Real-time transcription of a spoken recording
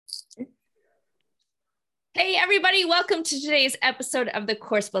Hey, everybody, welcome to today's episode of the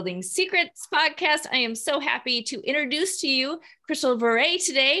Course Building Secrets podcast. I am so happy to introduce to you Crystal Verre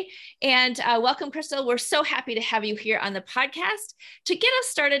today. And welcome, Crystal. We're so happy to have you here on the podcast. To get us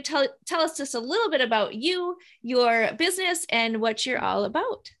started, tell us just a little bit about you, your business, and what you're all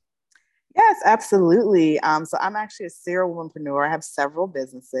about. Yes, absolutely. So I'm actually a serial womanpreneur. I have several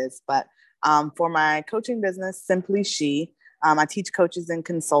businesses, but for my coaching business, Simply She, I teach coaches and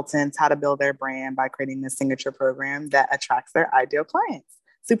consultants how to build their brand by creating a signature program that attracts their ideal clients.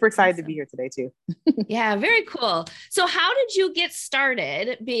 Super excited to be Awesome. here today, too. Yeah, very cool. So, how did you get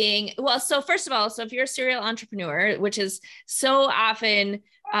started being well? So, first of all, so if you're a serial entrepreneur, which is so often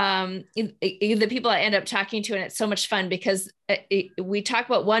the people I end up talking to, and it's so much fun because we talk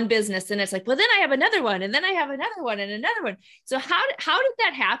about one business and it's like, well, then I have another one, and then I have another one, and another one. So, how did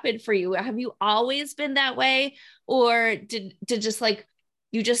that happen for you? Have you always been that way, or did just like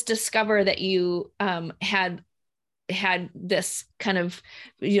you just discover that you had this kind of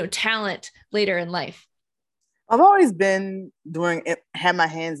talent later in life? I've always been doing it, had my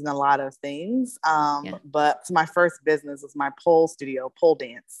hands in a lot of things. Yeah. But my first business was my pole studio, pole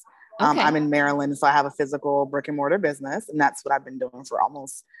dance. I'm Okay. in Maryland, so I have a physical brick and mortar business, and that's what I've been doing for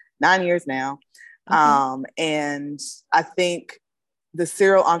almost 9 years now. Okay. And I think the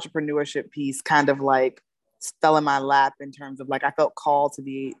serial entrepreneurship piece kind of like fell in my lap in terms of like I felt called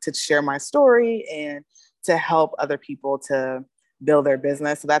to share my story and to help other people to build their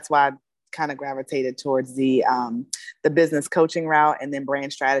business. So that's why I kind of gravitated towards the business coaching route and then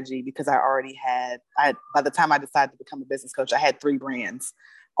brand strategy because by the time I decided to become a business coach, I had 3 brands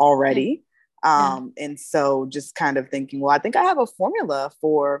Okay. already. Yeah. And so just kind of thinking, well, I think I have a formula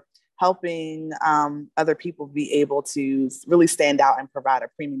for helping other people be able to really stand out and provide a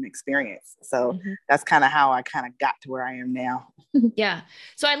premium experience. So Mhm. that's kind of how I kind of got to where I am now. Yeah.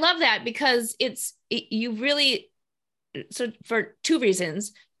 So I love that because you really, so for two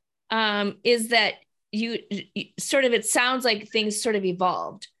reasons, is that you sort of, it sounds like things sort of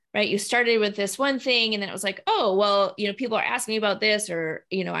evolved, right? You started with this one thing and then it was like, oh, well, people are asking me about this, or,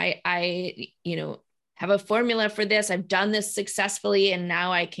 I have a formula for this. I've done this successfully and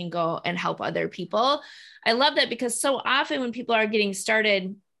now I can go and help other people. I love that because so often when people are getting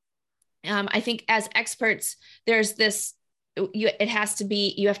started, I think as experts, there's this you have to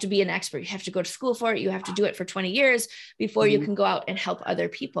be an expert. You have to go to school for it. You have to do it for 20 years before you Mm-hmm. can go out and help other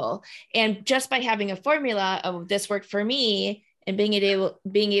people. And just by having a formula of this worked for me and being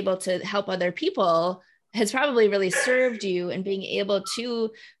able to help other people has probably really served you, and being able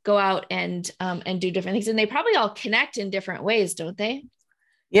to go out and do different things. And they probably all connect in different ways, don't they?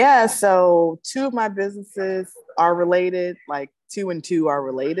 Yeah, so 2 of my businesses are related, like 2 and 2 are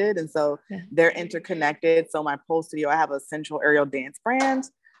related. And so Yeah. they're interconnected. So my pole studio, I have a sensual aerial dance brand,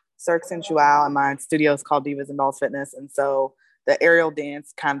 Cirque Sensual, and my studio is called Divas and Dolls Fitness. And so the aerial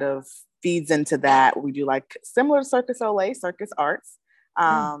dance kind of feeds into that. We do like similar to Circus Soleil, circus arts.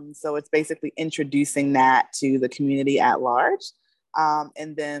 Yeah. So it's basically introducing that to the community at large.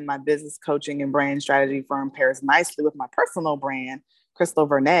 And then my business coaching and brand strategy firm pairs nicely with my personal brand, Crystal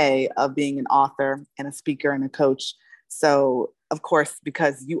Verre, of being an author and a speaker and a coach. So, of course,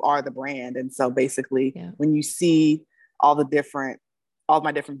 because you are the brand. And so basically, Yeah. when you see all the different, all of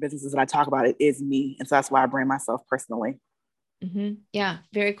my different businesses that I talk about, it is me. And so that's why I brand myself personally. Yeah,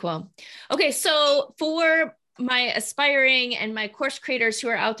 very cool. Okay, so for my aspiring and my course creators who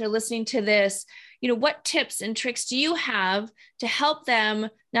are out there listening to this, what tips and tricks do you have to help them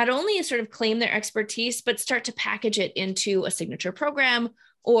not only sort of claim their expertise, but start to package it into a signature program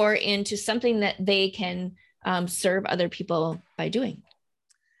or into something that they can serve other people by doing?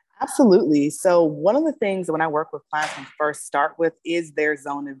 Absolutely. So, one of the things when I work with clients, we first start with is their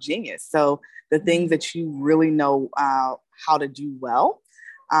zone of genius. So, the things Mm-hmm. that you really know how to do well.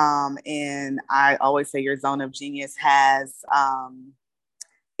 And I always say your zone of genius has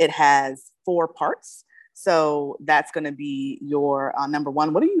 4 parts. So that's going to be your number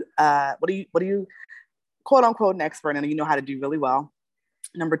one. What are you quote unquote an expert in? You know how to do really well.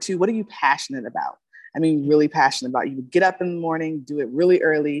 Number 2, what are you passionate about? I mean, really passionate about. You would get up in the morning, do it really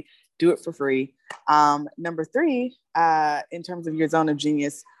early, do it for free. Number 3, in terms of your zone of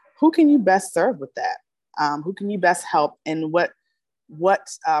genius, who can you best serve with that? Who can you best help, and what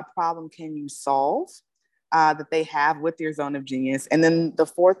problem can you solve that they have with your zone of genius? And then the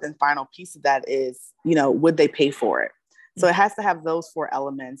fourth and final piece of that is, would they pay for it? So it has to have those 4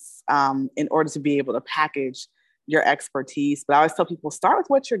 elements in order to be able to package your expertise. But I always tell people, start with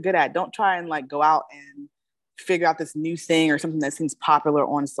what you're good at. Don't try and like go out and figure out this new thing or something that seems popular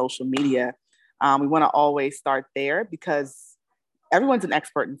on social media. We want to always start there because everyone's an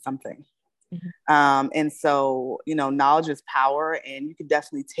expert in something. Mhm. And so, knowledge is power, and you can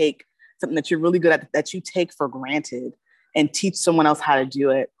definitely take something that you're really good at, that you take for granted, and teach someone else how to do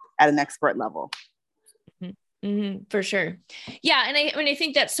it at an expert level. Mm-hmm, for sure. Yeah. And I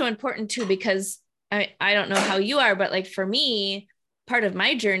think that's so important too, because I don't know how you are, but like for me, part of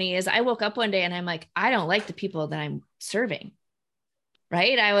my journey is I woke up one day and I'm like, I don't like the people that I'm serving.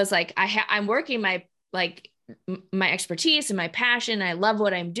 Right. I was like, I'm working my expertise and my passion. I love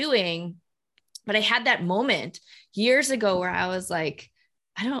what I'm doing. But I had that moment years ago where I was like,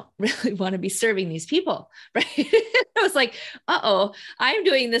 I don't really want to be serving these people. Right. I was like, uh-oh, I'm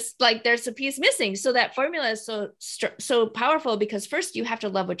doing this. Like there's a piece missing. So that formula is so powerful, because first you have to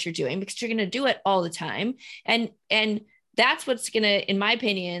love what you're doing, because you're going to do it all the time. And that's what's going to, in my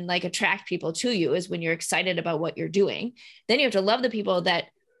opinion, like attract people to you, is when you're excited about what you're doing. Then you have to love the people that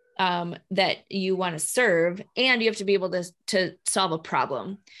you want to serve, and you have to be able to solve a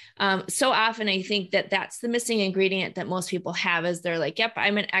problem. So often I think that that's the missing ingredient that most people have, is they're like, yep,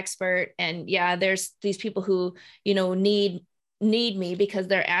 I'm an expert. And yeah, there's these people who, need me because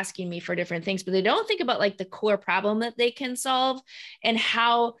they're asking me for different things, but they don't think about like the core problem that they can solve, and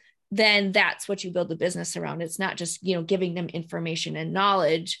how then that's what you build the business around. It's not just, giving them information and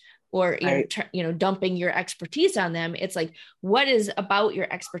knowledge, or Right. dumping your expertise on them. It's like, what is about your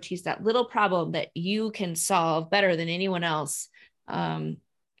expertise, that little problem that you can solve better than anyone else, and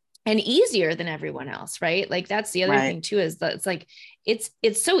easier than everyone else, right? Like that's the other Right. thing too, is that it's like it's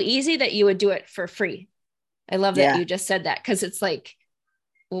so easy that you would do it for free. I love that Yeah. you just said that, because it's like,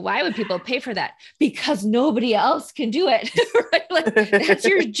 well, why would people pay for that? Because nobody else can do it. Right? Like that's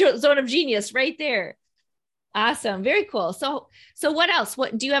your zone of genius right there. Awesome. Very cool. So what else?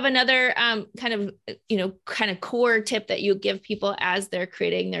 What do you have another kind of core tip that you give people as they're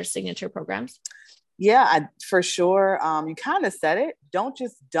creating their signature programs? Yeah, for sure. You kind of said it. Don't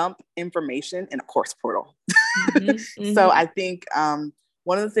just dump information in a course portal. Mm-hmm, So mm-hmm. I think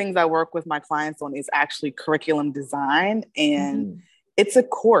one of the things I work with my clients on is actually curriculum design. And Mm-hmm. it's a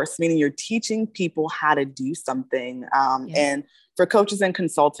course, meaning you're teaching people how to do something. Yeah. And for coaches and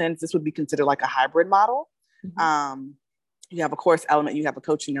consultants, this would be considered like a hybrid model. Mm-hmm. You have a course element, you have a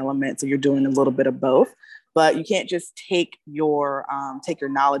coaching element, so you're doing a little bit of both. But you can't just take your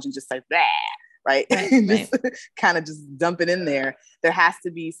knowledge and just like that, right? Right. Just kind of just dump it in there. There has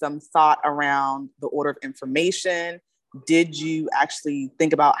to be some thought around the order of information. Did you actually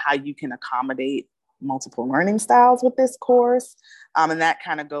think about how you can accommodate multiple learning styles with this course? And that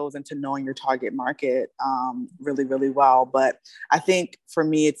kind of goes into knowing your target market really, really well. But I think for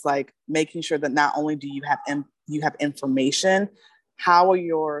me, it's like making sure that not only do you have information, how are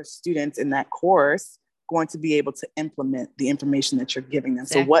your students in that course going to be able to implement the information that you're giving them?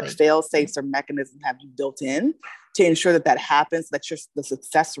 Exactly. So what fail safes or mechanisms have you built in to ensure that happens, so that the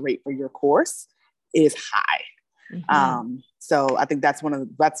success rate for your course is high? Mm-hmm. So I think that's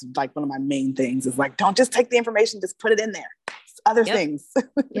like one of my main things, is like, don't just take the information, just put it in there. It's other things.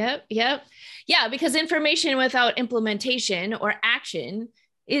 Yep. Yeah. Because information without implementation or action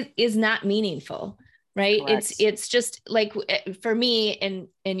is not meaningful. Right. Correct. It's just like, for me,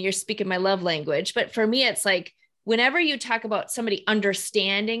 and you're speaking my love language, but for me, it's like, whenever you talk about somebody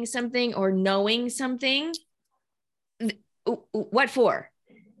understanding something or knowing something, what for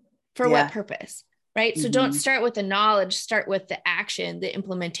what purpose? Right. Mm-hmm. So don't start with the knowledge, start with the action, the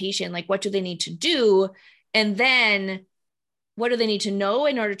implementation. Like, what do they need to do? And then what do they need to know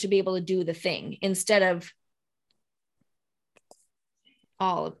in order to be able to do the thing, instead of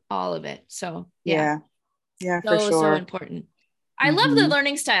all of it. So yeah, for sure. So important. I love the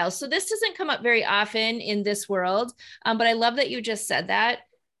learning styles. So this doesn't come up very often in this world, but I love that you just said that.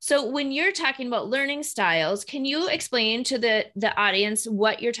 So when you're talking about learning styles, can you explain to the audience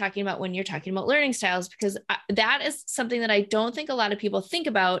what you're talking about when you're talking about learning styles? Because that is something that I don't think a lot of people think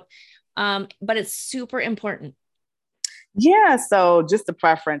about, but it's super important. Yeah. So just a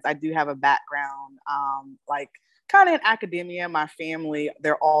preference, I do have a background, like kind of in academia. My family,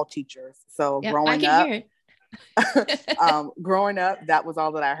 they're all teachers. So growing up, growing up, that was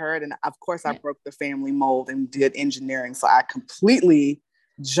all that I heard. And of course, I broke the family mold and did engineering. So I completely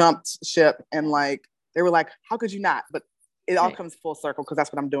jumped ship, and like, they were like, how could you not? But it all comes full circle, because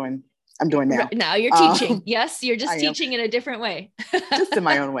that's what I'm doing now. Now you're teaching. Yes, you're just teaching in a different way. Just in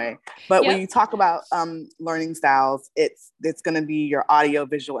my own way. But when you talk about learning styles, it's going to be your audio,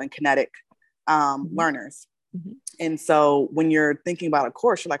 visual, and kinetic learners. Mm-hmm. And so when you're thinking about a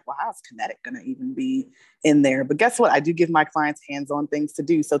course, you're like, well, how's kinetic going to even be in there? But guess what? I do give my clients hands-on things to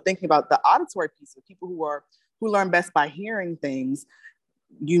do. So thinking about the auditory piece, of people who learn best by hearing things,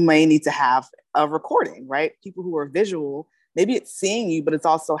 you may need to have a recording, right? People who are visual, maybe it's seeing you, but it's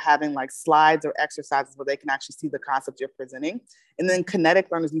also having like slides or exercises where they can actually see the concept you're presenting. And then kinetic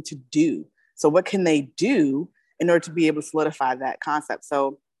learners need to do. So what can they do in order to be able to solidify that concept?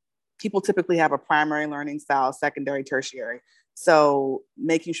 So people typically have a primary learning style, secondary, tertiary. So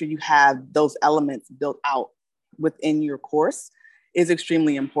making sure you have those elements built out within your course is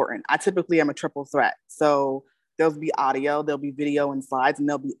extremely important. I typically am a triple threat. So there'll be audio, there'll be video and slides, and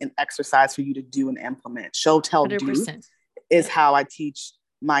there'll be an exercise for you to do and implement. Show, tell, 100%. Do is how I teach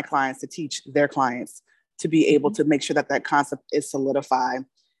my clients to teach their clients to be able to make sure that that concept is solidified.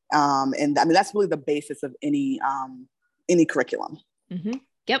 And I mean, that's really the basis of any curriculum. Mm-hmm.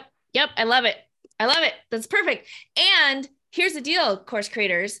 Yep. I love it. That's perfect. And here's the deal, course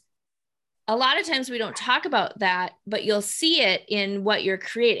creators. A lot of times we don't talk about that, but you'll see it in what you're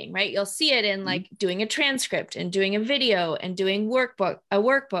creating, right? You'll see it in like doing a transcript and doing a video and doing a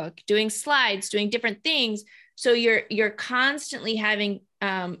workbook, doing slides, doing different things. So you're constantly having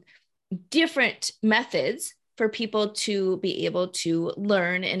different methods for people to be able to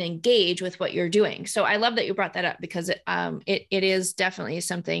learn and engage with what you're doing. So I love that you brought that up, because it is definitely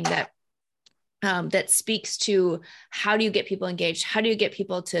something that that speaks to how do you get people engaged? How do you get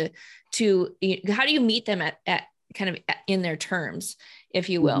people to how do you meet them at kind of in their terms, if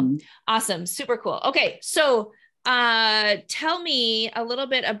you will? Mm-hmm. Awesome. Super cool. Okay. So tell me a little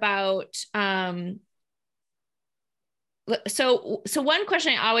bit about, so one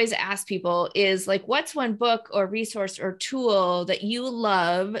question I always ask people is like, what's one book or resource or tool that you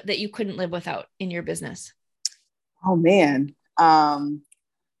love that you couldn't live without in your business? Oh man.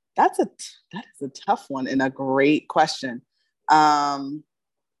 That is a tough one and a great question.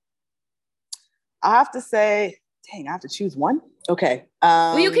 I have to say, dang, I have to choose one. Okay.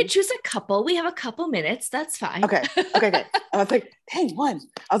 Well, you could choose a couple. We have a couple minutes. That's fine. Okay. I was like, dang, one.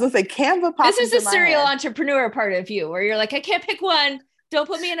 I was gonna say Canva. This is the serial entrepreneur part of you, where you're like, I can't pick one. Don't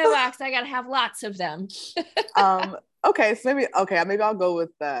put me in a box. I gotta have lots of them. Okay. So maybe I'll go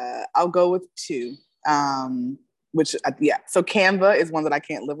with two. So Canva is one that I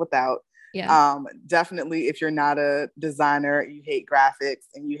can't live without. Yeah. Definitely, if you're not a designer, you hate graphics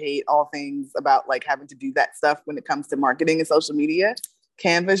and you hate all things about like having to do that stuff when it comes to marketing and social media,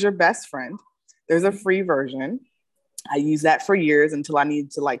 Canva is your best friend. There's a free version. I used that for years until I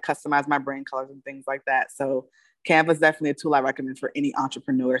needed to like customize my brand colors and things like that. So Canva is definitely a tool I recommend for any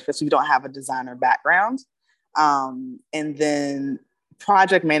entrepreneur, especially if you don't have a designer background. And then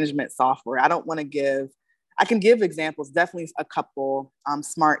project management software. I can give examples, definitely a couple,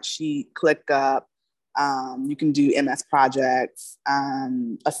 Smartsheet, ClickUp, you can do MS Projects,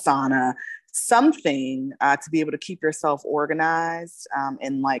 Asana, something to be able to keep yourself organized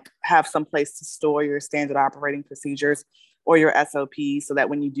and like have some place to store your standard operating procedures or your SOPs, so that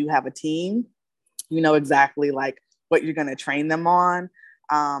when you do have a team, you know exactly like what you're going to train them on.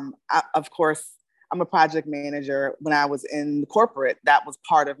 Of course, I'm a project manager. When I was in corporate, that was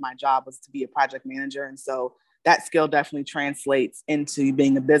part of my job, was to be a project manager. And so that skill definitely translates into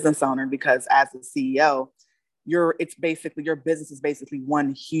being a business owner, because as a CEO, your business is basically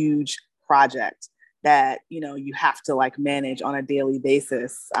one huge project that, you know, you have to like manage on a daily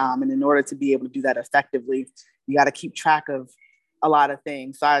basis. And in order to be able to do that effectively, you got to keep track of a lot of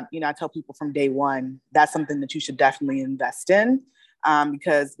things. So I tell people from day one, that's something that you should definitely invest in.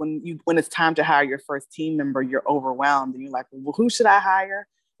 Because when it's time to hire your first team member, you're overwhelmed and you're like, well, who should I hire?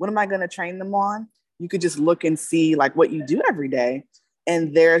 What am I going to train them on? You could just look and see like what you do every day,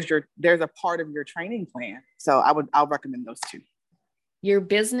 and there's a part of your training plan. So I'll recommend those two. Your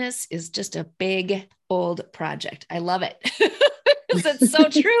business is just a big old project. I love it. That's so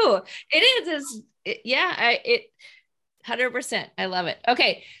true. It is. 100%. I love it.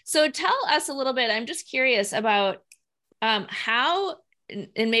 Okay. So tell us a little bit. I'm just curious about how,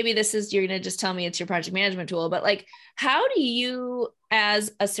 and maybe you're going to just tell me it's your project management tool, but like, how do you,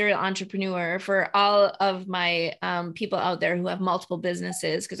 as a serial entrepreneur, for all of my people out there who have multiple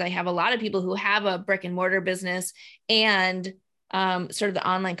businesses, because I have a lot of people who have a brick and mortar business and sort of the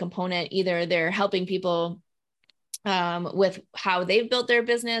online component, either they're helping people with how they've built their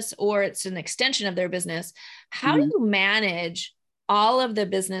business, or it's an extension of their business. How do you manage all of the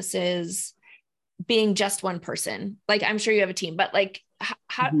businesses being just one person? Like, I'm sure you have a team, but like,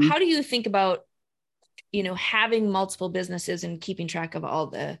 how do you think about, you know, having multiple businesses and keeping track of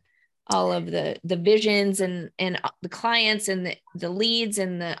all of the visions and the clients and the leads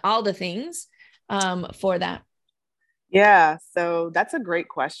and all the things for that? Yeah, so that's a great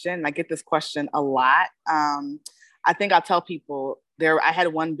question. I get this question a lot. I think I'll tell people I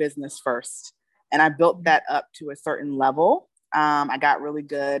had one business first, and I built that up to a certain level. I got really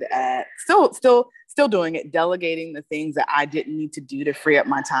good at still doing it, delegating the things that I didn't need to do to free up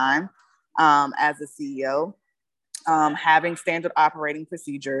my time as a CEO. Having standard operating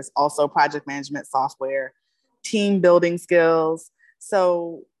procedures, also project management software, team building skills.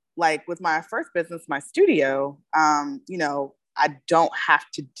 So, like with my first business, my studio, I don't have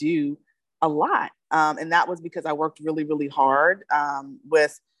to do a lot. And that was because I worked really, really hard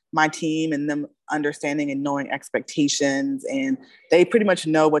with my team and them understanding and knowing expectations. And they pretty much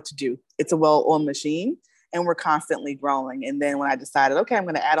know what to do. It's a well-oiled machine and we're constantly growing. And then when I decided, okay, I'm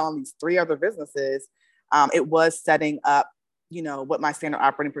going to add on these 3 other businesses, it was setting up, what my standard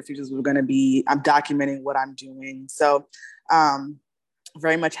operating procedures were going to be. I'm documenting what I'm doing. So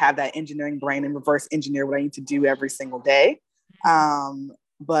very much have that engineering brain and reverse engineer what I need to do every single day.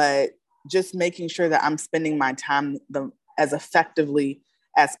 But just making sure that I'm spending my time as effectively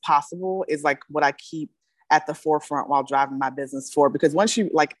as possible is like what I keep at the forefront while driving my business forward. Because once you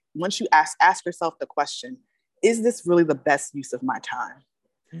ask yourself the question, is this really the best use of my time?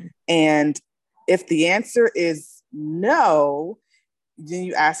 Mm-hmm. And if the answer is no, then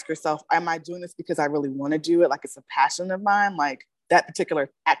you ask yourself, am I doing this because I really want to do it? Like it's a passion of mine, like that particular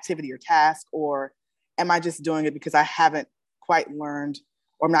activity or task, or am I just doing it because I haven't quite learned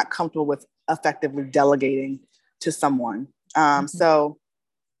or I'm not comfortable with effectively delegating to someone? So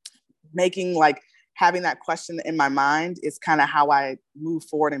having that question in my mind is kind of how I move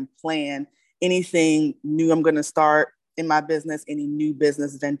forward and plan anything new I'm going to start in my business, any new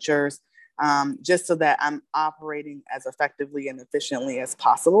business ventures, just so that I'm operating as effectively and efficiently as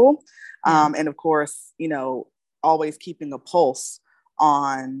possible. And of course, always keeping a pulse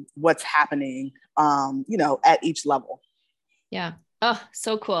on what's happening, at each level. Yeah. Oh,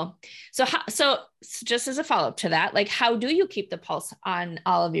 so cool. So just as a follow-up to that, like, how do you keep the pulse on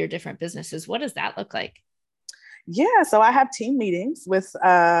all of your different businesses? What does that look like? Yeah. So I have team meetings with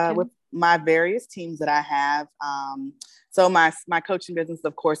my various teams that I have. So my coaching business,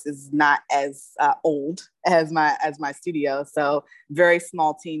 of course, is not as old as my studio. So very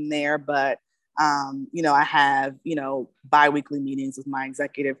small team there, but I have, bi-weekly meetings with my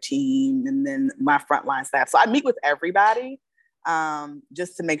executive team and then my frontline staff. So I meet with everybody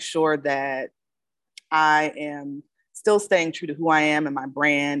just to make sure that I am still staying true to who I am and my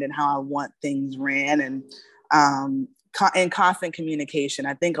brand and how I want things ran, and in constant communication.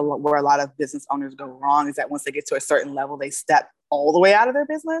 I think where a lot of business owners go wrong is that once they get to a certain level, they step all the way out of their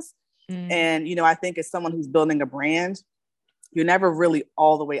business. And, I think as someone who's building a brand, you're never really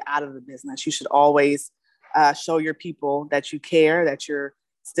all the way out of the business. You should always show your people that you care, that you're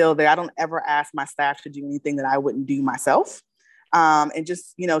still there. I don't ever ask my staff to do anything that I wouldn't do myself. And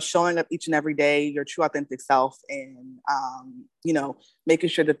just, showing up each and every day, your true authentic self, and, making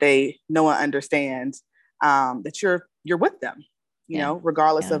sure that they know and understand that you're with them,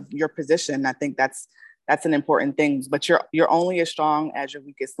 regardless of your position. I think that's an important thing, but you're only as strong as your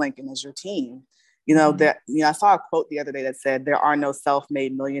weakest link and as your team. I saw a quote the other day that said, there are no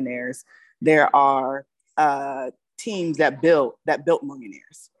self-made millionaires. There are teams that built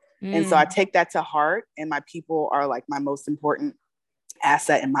millionaires. And so I take that to heart, and my people are like my most important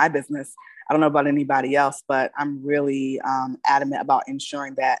asset in my business. I don't know about anybody else, but I'm really adamant about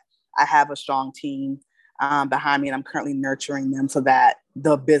ensuring that I have a strong team behind me, and I'm currently nurturing them so that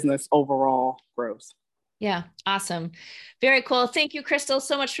the business overall grows. Yeah. Awesome. Very cool. Thank you, Crystal,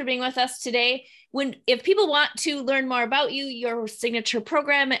 so much for being with us today. If people want to learn more about you, your signature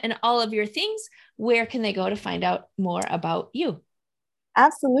program, and all of your things, where can they go to find out more about you?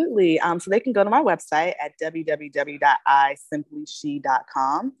 Absolutely. So they can go to my website at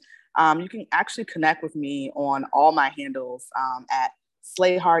www.isimplishe.com. You can actually connect with me on all my handles at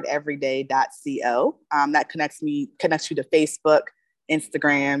slayhardeveryday.co. That connects you to Facebook,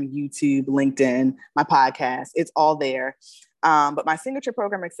 Instagram, YouTube, LinkedIn, my podcast. It's all there. But my signature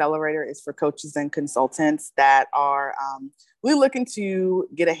program accelerator is for coaches and consultants that are really looking to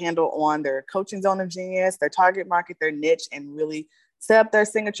get a handle on their coaching zone of genius, their target market, their niche, and really set up their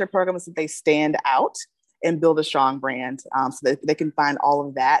signature programs so that they stand out and build a strong brand. So that they can find all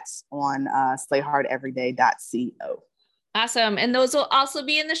of that on slayhardeveryday.co. Awesome. And those will also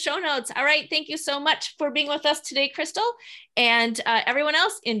be in the show notes. All right. Thank you so much for being with us today, Crystal. And everyone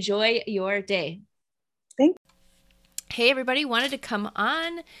else, enjoy your day. Thank you. Hey, everybody, wanted to come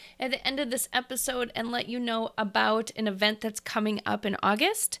on at the end of this episode and let you know about an event that's coming up in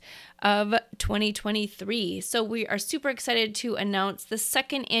August of 2023. So we are super excited to announce the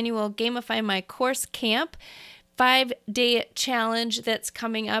second annual Gamify My Course Camp, 5-day challenge that's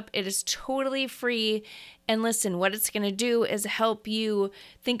coming up. It is totally free. And listen, what it's going to do is help you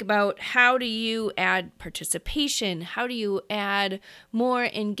think about how do you add participation? How do you add more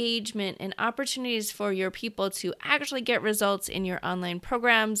engagement and opportunities for your people to actually get results in your online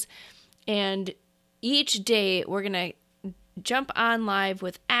programs? And each day we're going to jump on live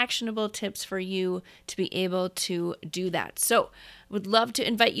with actionable tips for you to be able to do that. So I would love to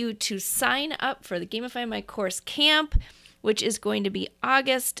invite you to sign up for the Gamify My Course Camp, which is going to be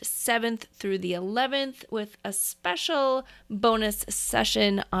August 7th through the 11th with a special bonus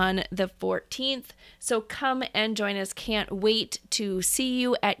session on the 14th. So come and join us. Can't wait to see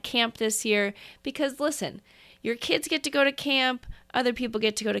you at camp this year because listen, your kids get to go to camp, other people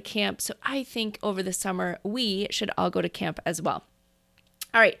get to go to camp. So I think over the summer, we should all go to camp as well.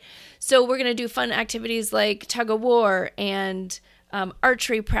 All right. So we're going to do fun activities like tug of war and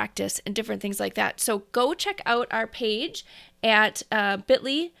archery practice and different things like that. So go check out our page at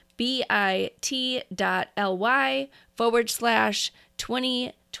bit.ly,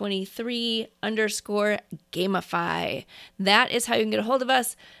 bit.ly/2023_gamify. That is how you can get a hold of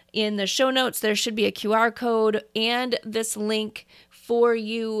us. In the show notes, there should be a QR code and this link for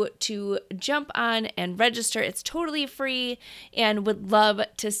you to jump on and register. It's totally free and would love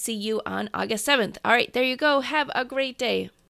to see you on August 7th. All right, there you go. Have a great day.